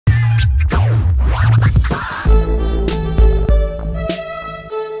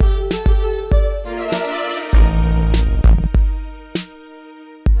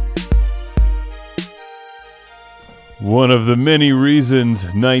One of the many reasons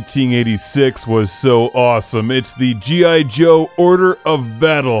 1986 was so awesome. It's the G.I. Joe Order of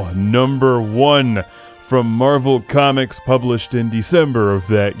Battle #1 from Marvel Comics, published in December of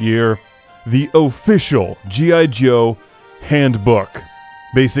that year. The official G.I. Joe handbook.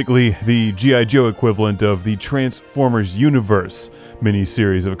 Basically, the G.I. Joe equivalent of the Transformers Universe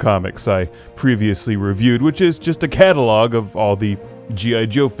miniseries of comics I previously reviewed, which is just a catalog of all the G.I.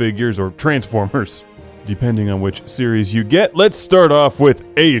 Joe figures or Transformers, depending on which series you get. Let's start off with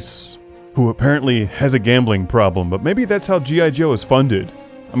Ace, who apparently has a gambling problem, but maybe that's how G.I. Joe is funded.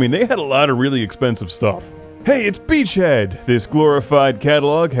 I mean, they had a lot of really expensive stuff. Hey, it's Beachhead! This glorified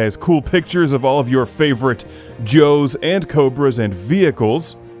catalog has cool pictures of all of your favorite Joes and Cobras and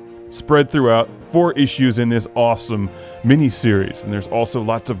vehicles, spread throughout 4 issues in this awesome miniseries. And there's also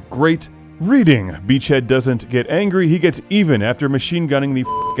lots of great reading. Beachhead doesn't get angry, he gets even after machine gunning the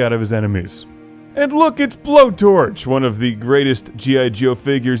f*** out of his enemies. And look, it's Blowtorch, one of the greatest G.I. Joe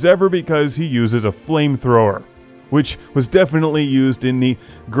figures ever because he uses a flamethrower, which was definitely used in the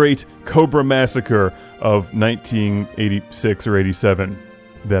Great Cobra Massacre of 1986 or 87,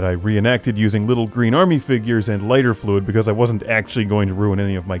 that I reenacted using little green army figures and lighter fluid because I wasn't actually going to ruin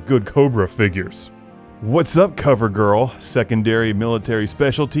any of my good Cobra figures. What's up, Cover Girl? Secondary military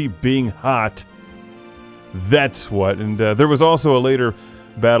specialty, being hot. That's what. And there was also a later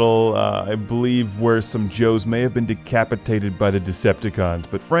battle, I believe, where some Joes may have been decapitated by the Decepticons,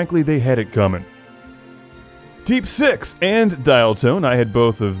 but frankly, they had it coming. Deep Six and Dial Tone, I had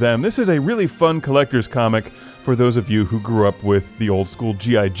both of them. This is a really fun collector's comic for those of you who grew up with the old school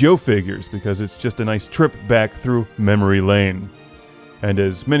G.I. Joe figures, because it's just a nice trip back through memory lane. And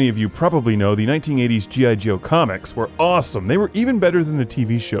as many of you probably know, the 1980s G.I. Joe comics were awesome. They were even better than the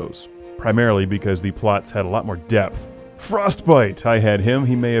TV shows, primarily because the plots had a lot more depth. Frostbite, I had him.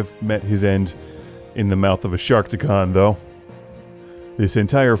 He may have met his end in the mouth of a Sharkticon, though. This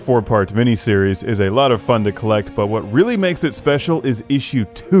entire 4-part miniseries is a lot of fun to collect, but what really makes it special is issue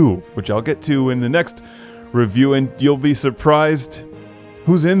 2, which I'll get to in the next review, and you'll be surprised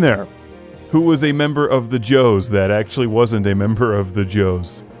who's in there. Who was a member of the Joes that actually wasn't a member of the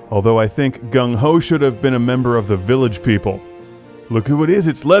Joes. Although I think Gung Ho should have been a member of the Village People. Look who it is,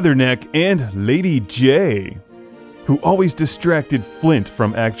 it's Leatherneck and Lady Jaye, who always distracted Flint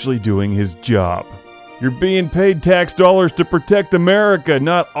from actually doing his job. You're being paid tax dollars to protect America,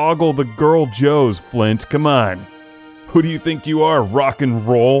 not ogle the girl Joes, Flint. Come on. Who do you think you are, rock and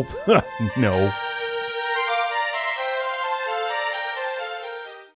roll? No.